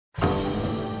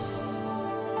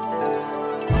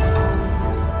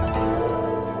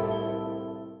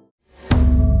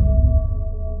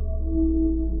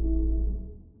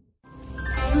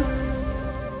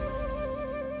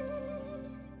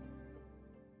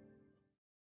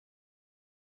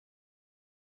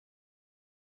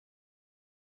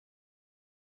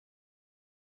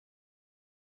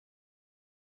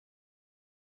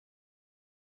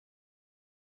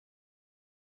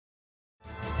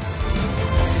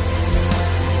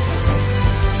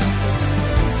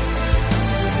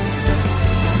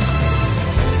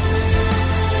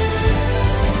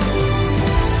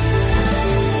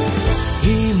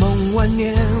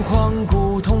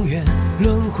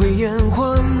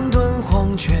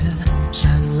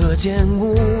间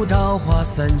舞刀划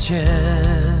3000。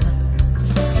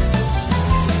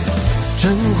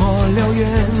真火燎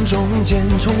原，中间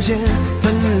重现，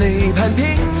本垒盘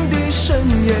平地深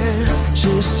渊，赤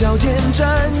霄剑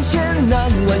斩千难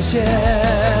万险。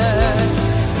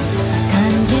看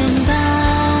天道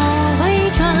回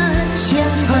转，掀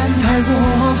翻太过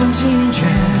风景圈，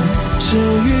是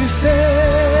与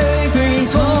非，对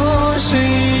错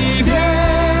谁辨？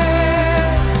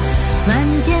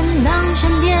乱剑当闪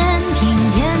电，平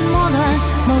天莫乱，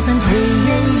谋算推远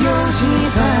有几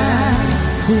番。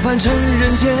忽凡尘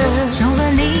人间，手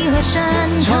挽离合山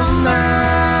长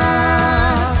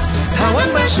啊！他万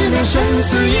般世面，生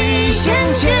死一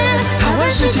线牵。他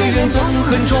万世结缘，纵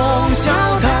横中笑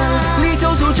谈。离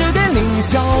九族指点，凌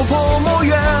霄破魔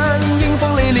怨。迎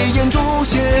风雷烈，眼珠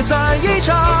血在一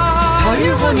刹。他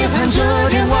浴火涅槃，遮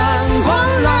天万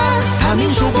光澜。他命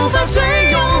数不凡，虽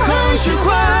永恒虚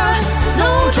幻。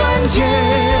斗转间，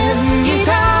一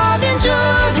踏遍这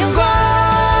天关。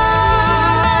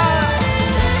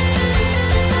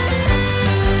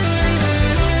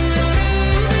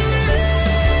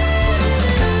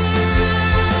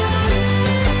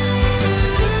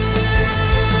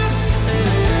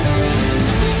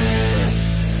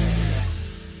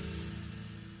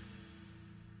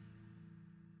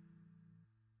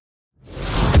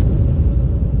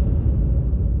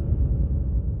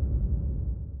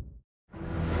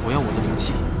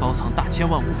包藏大千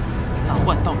万物，大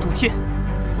万道诸天。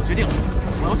我决定了，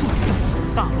我要铸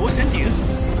大罗神鼎。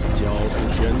交出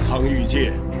玄苍玉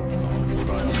戒，不知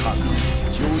道要看看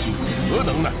究竟有何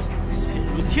能耐。显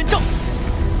论天照，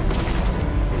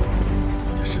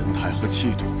你的神态和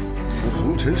气度，同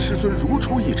红尘师尊如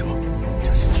出一辙，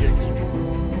这是天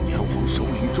意。炎黄首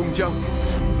领终将，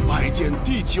拜见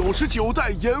第99代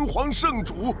炎黄圣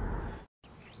主。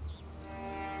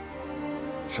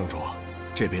圣主，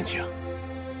这边请。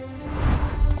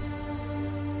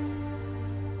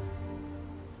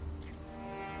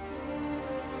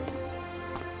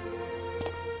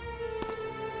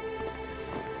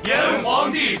炎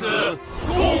黄弟子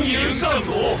恭迎圣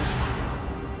主。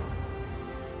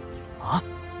啊！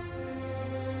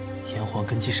炎黄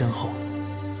根基深厚，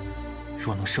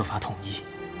若能设法统一，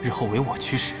日后唯我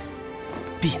驱使，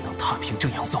必能踏平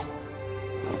正阳宗。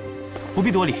不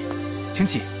必多礼，请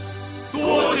起。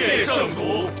多谢圣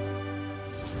主。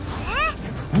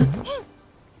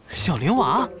小灵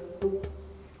娃，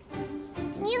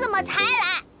你怎么才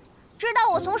来？知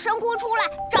道我从神窟出来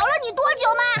找了你多久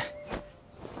吗？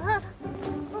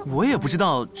我也不知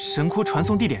道神窟传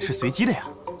送地点是随机的呀。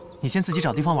你先自己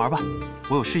找地方玩吧，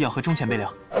我有事要和钟前辈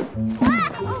聊。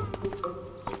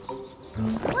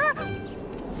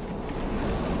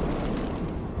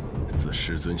自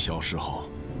师尊消失后，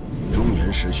中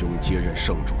岩师兄接任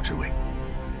圣主之位，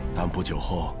但不久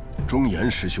后，中岩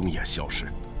师兄也消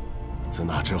失。自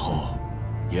那之后，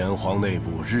炎黄内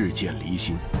部日渐离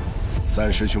心。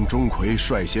三师兄钟馗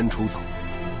率先出走，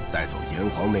带走炎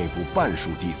黄内部半数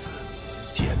弟子，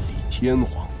建立天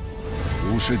皇。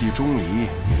五师弟钟离与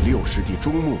六师弟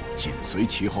钟牧紧随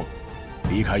其后，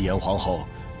离开炎黄后，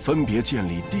分别建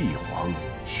立帝皇、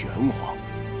玄皇。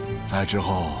再之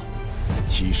后，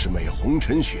七师妹红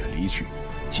尘雪离去，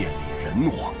建立人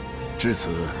皇。至此，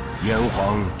炎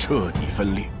黄彻底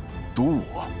分裂，独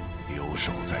我留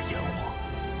守在炎黄。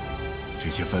这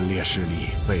些分裂势力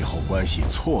背后关系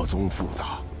错综复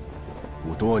杂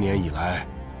，5多年以来，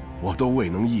我都未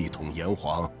能一统炎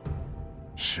黄，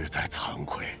实在惭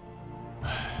愧。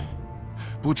唉，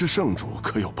不知圣主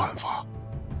可有办法？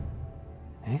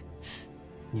哎，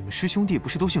你们师兄弟不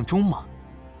是都姓钟吗？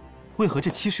为何这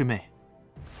七师妹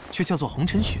却叫做红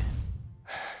尘雪？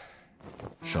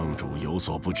圣主有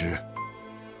所不知，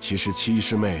其实七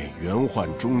师妹原唤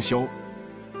钟霄，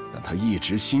但她一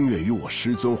直心悦于我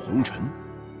师尊红尘，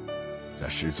在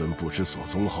师尊不知所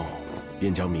踪后，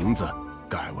便将名字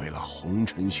改为了红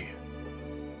尘雪。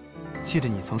记得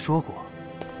你曾说过，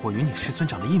我与你师尊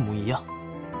长得一模一样。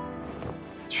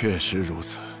确实如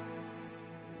此。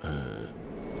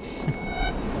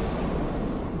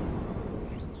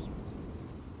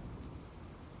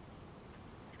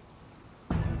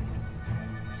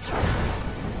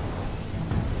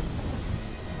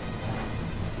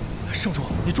圣主，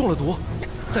你中了毒，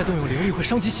再动用灵力会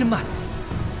伤及心脉，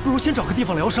不如先找个地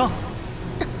方疗伤。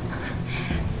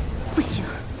不行，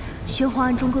玄黄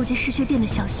暗中勾结尸血殿的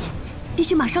消息，必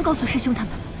须马上告诉师兄他们。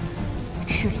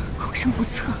吃了后生不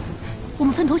测，我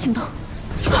们分头行动。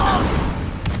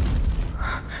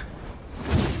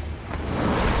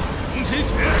红尘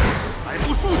雪，百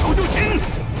步束手就擒。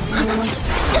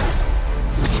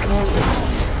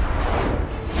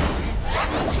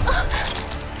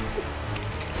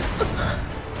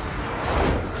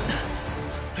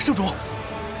圣主，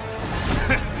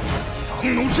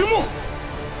强弩之末。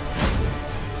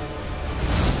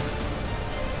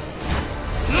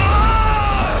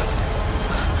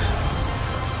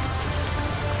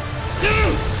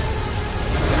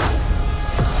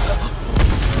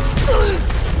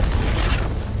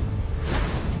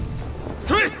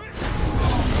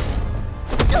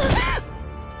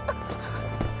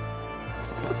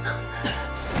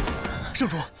 圣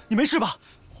主，你没事吧？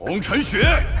红尘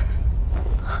雪，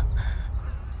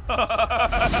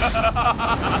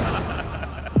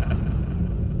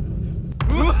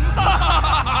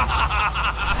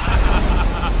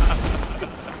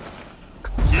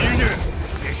今日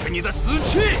也是你的死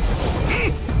期。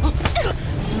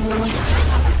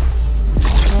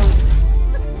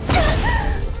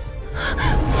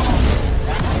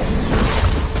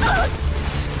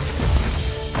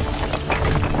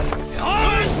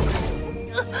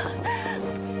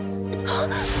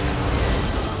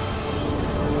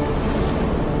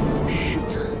师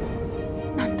尊，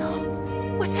难道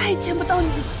我再也见不到你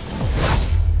了？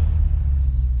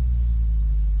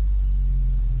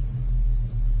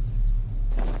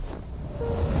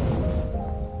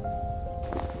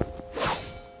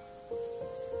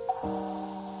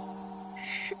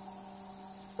师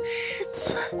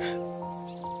尊。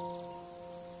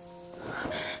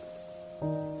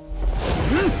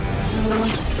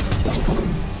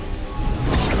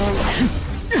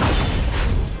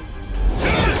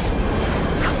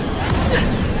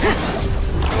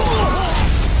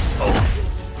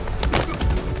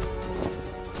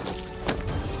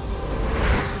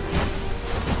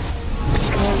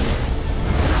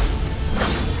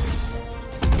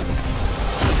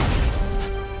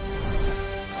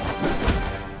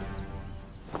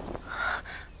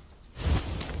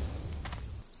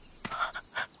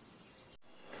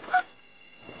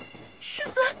 师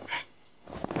尊，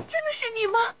真的是你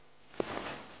吗？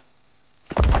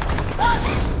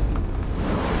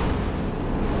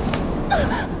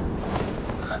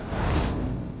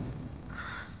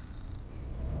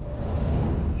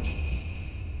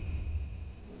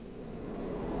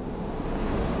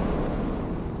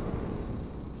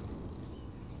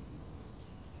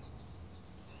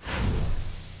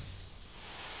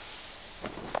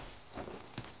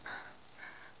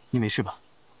你没事吧？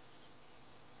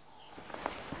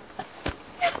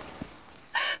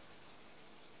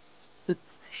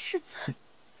 师尊，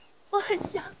我很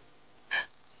想，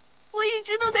我一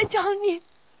直都在找你。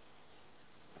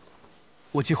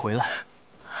我既回来，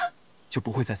就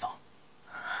不会再走。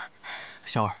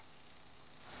小儿，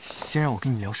先让我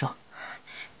跟你疗伤。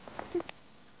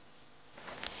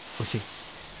不信，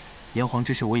炎黄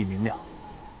之事我已明了，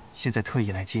现在特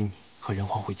意来接你和人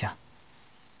皇回家。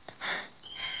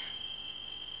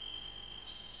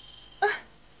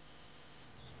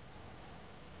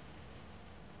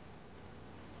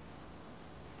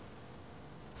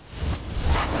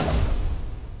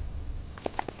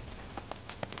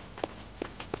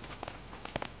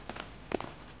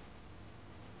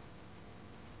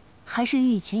 还是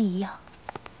与以前一样，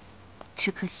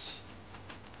只可惜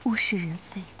物是人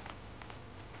非。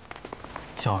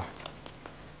小儿，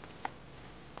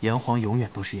炎黄永远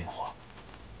都是炎黄。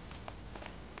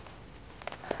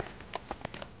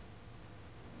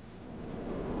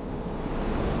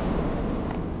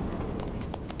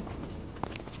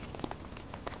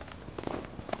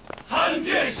参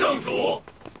见圣主，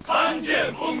参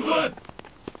见风尊。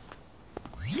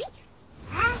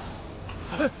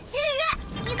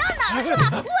 你到哪儿去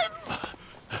了？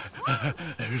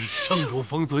圣主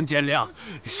封尊见谅，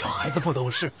小孩子不懂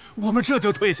事，我们这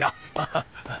就退下。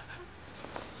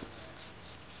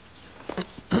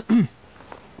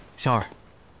小儿，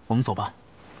我们走吧。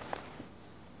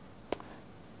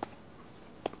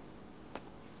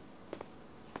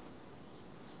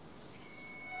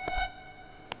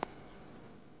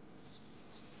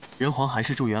人皇还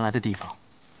是住原来的地方，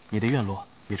你的院落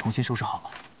也重新收拾好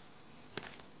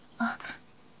了。啊，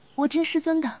我听师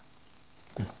尊的。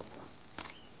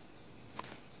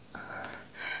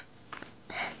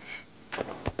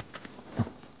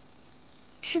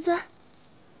师尊，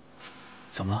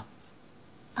怎么了？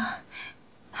啊，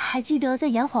还记得在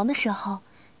炎黄的时候，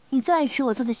你最爱吃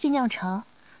我做的鲜酿橙，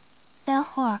待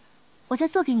会儿我再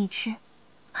做给你吃，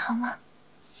好吗？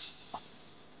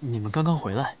你们刚刚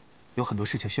回来，有很多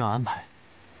事情需要安排，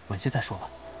晚些再说吧。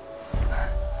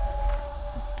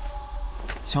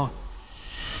小儿，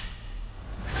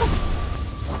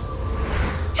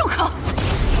住口！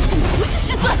你不是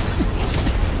师尊。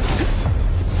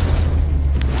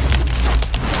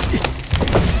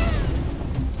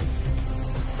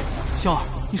 萧儿，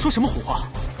你说什么胡话？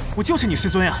我就是你师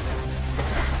尊呀！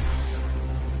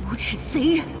我无耻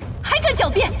贼人，还敢狡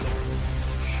辩！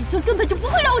师尊根本就不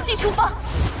会让我进厨房。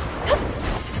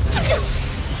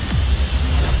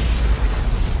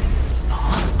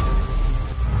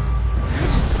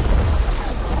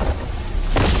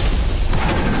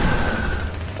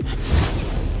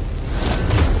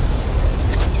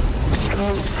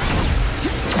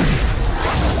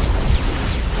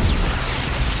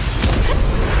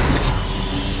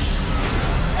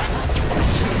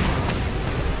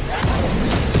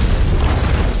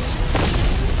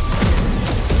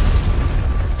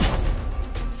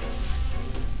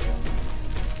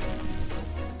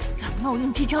冒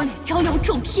用这张脸招摇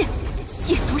撞骗，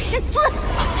亵渎师尊，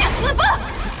去死吧！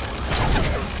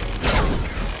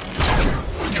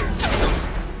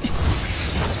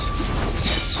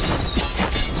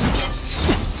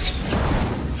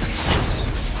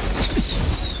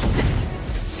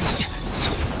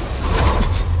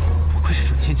不愧是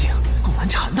准天境，够难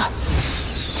缠的。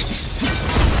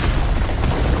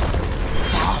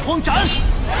八荒斩！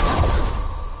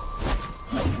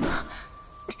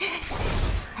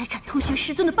还敢偷学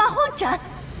师尊的八荒斩！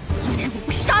今日我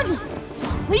不杀你，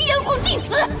枉为炎黄弟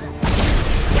子！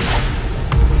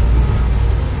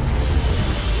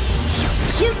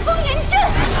天风云阵，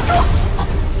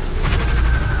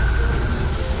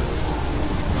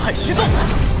太虚洞！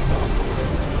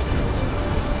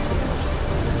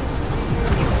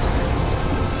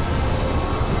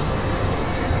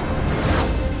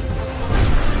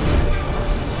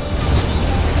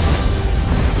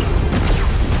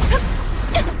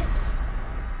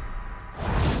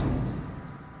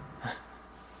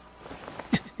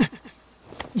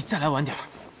你再来晚点，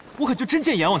我可就真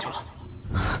见阎王去了。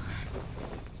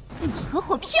你合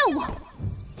伙骗我，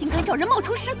竟敢找人冒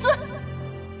充师尊，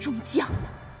众将，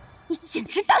你简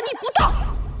直大逆不道！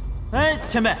哎，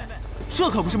前辈，这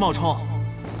可不是冒充，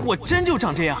我真就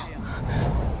长这样。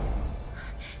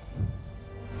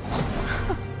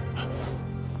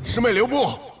师妹留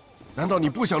步，难道你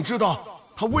不想知道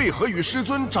他为何与师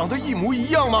尊长得一模一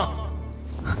样吗？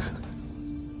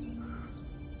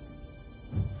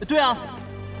对啊，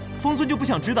风尊就不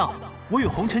想知道我与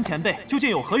红尘前辈究竟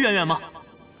有何渊源吗？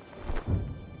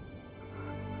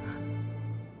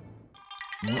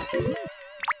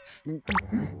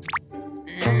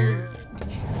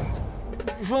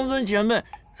风尊前辈，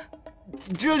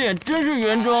这脸真是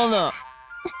原装的。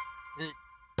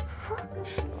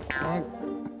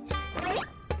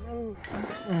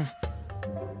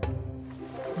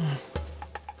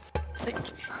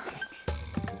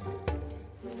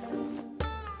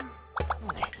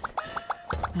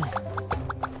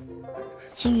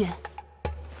秦羽，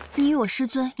你与我师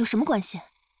尊有什么关系？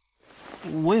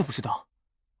我也不知道。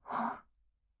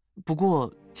不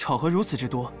过巧合如此之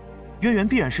多，渊源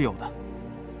必然是有的。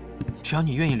只要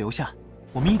你愿意留下，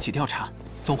我们一起调查，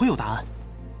总会有答案。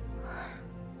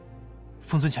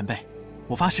风尊前辈，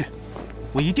我发誓，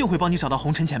我一定会帮你找到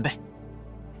红尘前辈。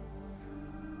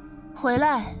回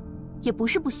来也不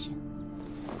是不行，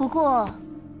不过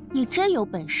你真有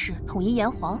本事统一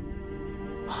炎黄？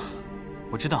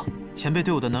我知道前辈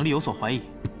对我的能力有所怀疑，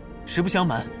实不相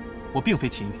瞒，我并非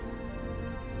秦羽，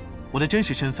我的真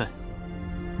实身份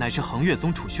乃是恒岳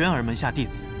宗楚轩儿门下弟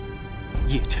子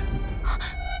叶辰。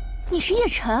你是叶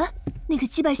辰，那个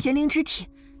击败玄灵之体，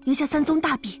赢下三宗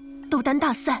大比、斗丹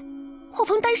大赛、获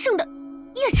封丹圣的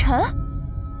叶辰？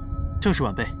正是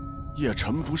晚辈。叶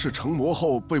辰不是成魔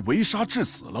后被围杀致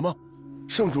死了吗？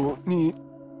圣主，你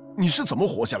是怎么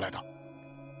活下来的？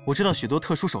我知道许多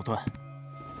特殊手段，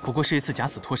不过是一次假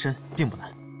死脱身，并不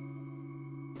难。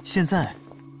现在，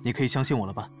你可以相信我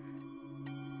了吧？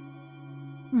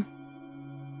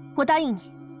我答应你。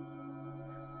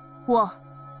我，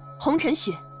红尘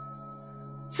雪，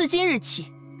自今日起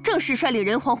正式率领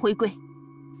人皇回归，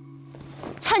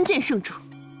参见圣主。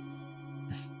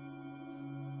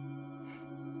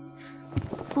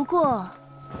不过，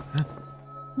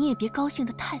你也别高兴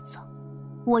得太早。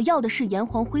我要的是炎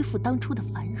黄恢复当初的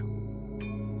繁荣，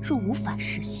若无法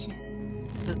实现，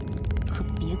可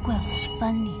别怪我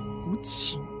翻脸无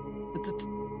情。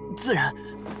自然。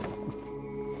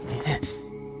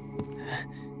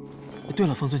对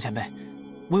了，风尊前辈，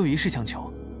我有一事相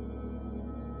求。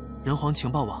人皇情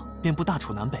报网遍布大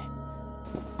楚南北，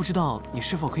不知道你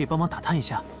是否可以帮忙打探一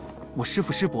下我师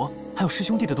父、师伯还有师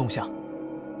兄弟的动向？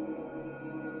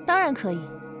当然可以，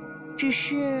只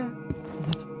是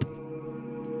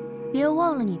别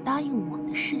忘了你答应我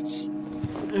的事情。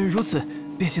如此，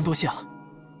便先多谢了。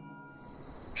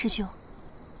师兄，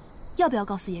要不要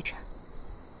告诉叶辰？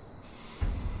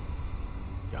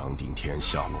杨顶天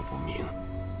下落不明，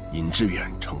尹志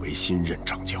远成为新任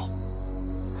掌教。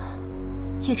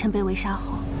叶晨被围杀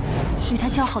后，与他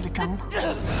交好的长老、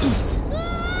弟子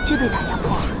皆被打压迫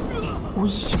害，无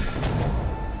一幸免。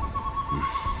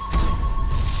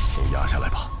先压下来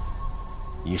吧。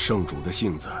以圣主的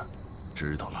性子，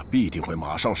知道了必定会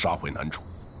马上杀回南楚。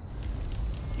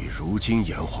以如今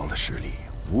炎黄的实力，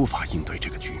无法应对这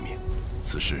个局面，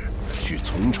此事需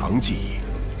从长计议。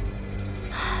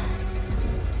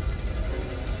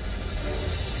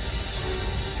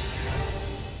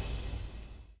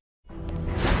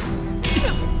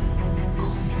高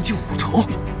明镜五重，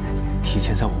提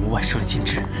前在我屋外设了禁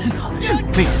制，看来是有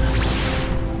备而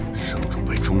来。圣主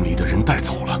被钟离的人带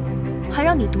走了，还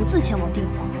让你独自前往殿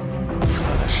皇。看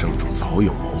来圣主早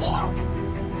有谋划。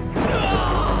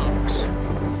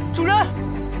主人，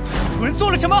主人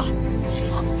做了什么？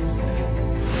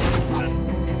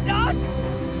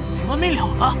完没了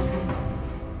了。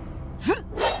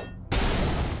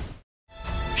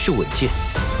是稳健，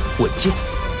稳健。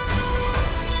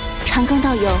长庚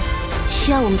道友，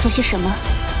需要我们做些什么？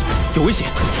有危险，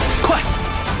快！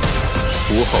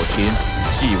吴昊天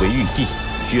继为玉帝，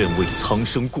愿为苍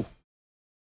生故。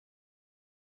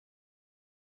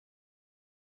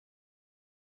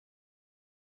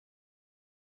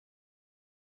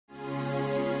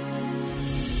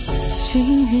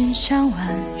青云向晚，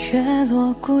月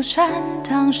落孤山。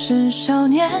当时少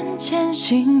年渐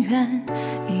心远，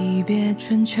一别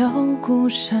春秋，孤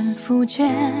身复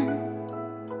见。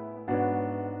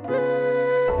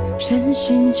人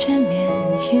心千面，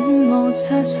阴谋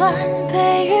测算，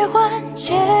悲与欢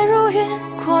皆如云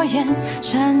过眼。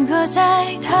善恶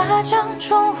在他掌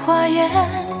中化烟。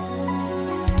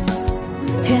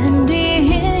天地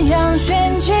阴阳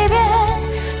玄机变，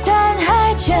但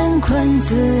海乾坤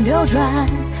自流转。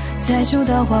再修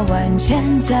道化万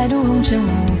千，再度红尘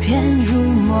无边，如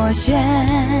魔仙。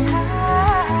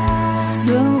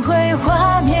轮回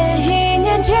化灭一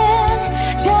念间，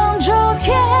将周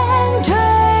天对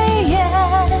眼。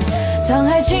沧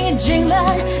海几经澜，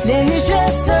烈雨血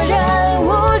色染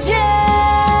无间。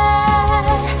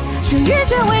须臾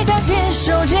却为将心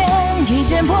手剑，一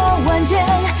剑破万剑，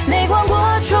泪光过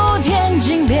出天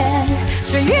境变。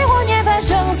水与火涅槃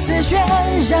生死悬，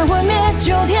燃魂灭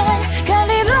九天，看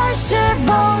离乱世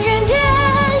风云颠。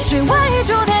水外与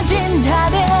诸天尽踏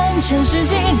遍，尘世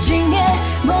几经年，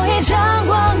梦一场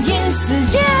光阴似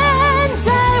箭。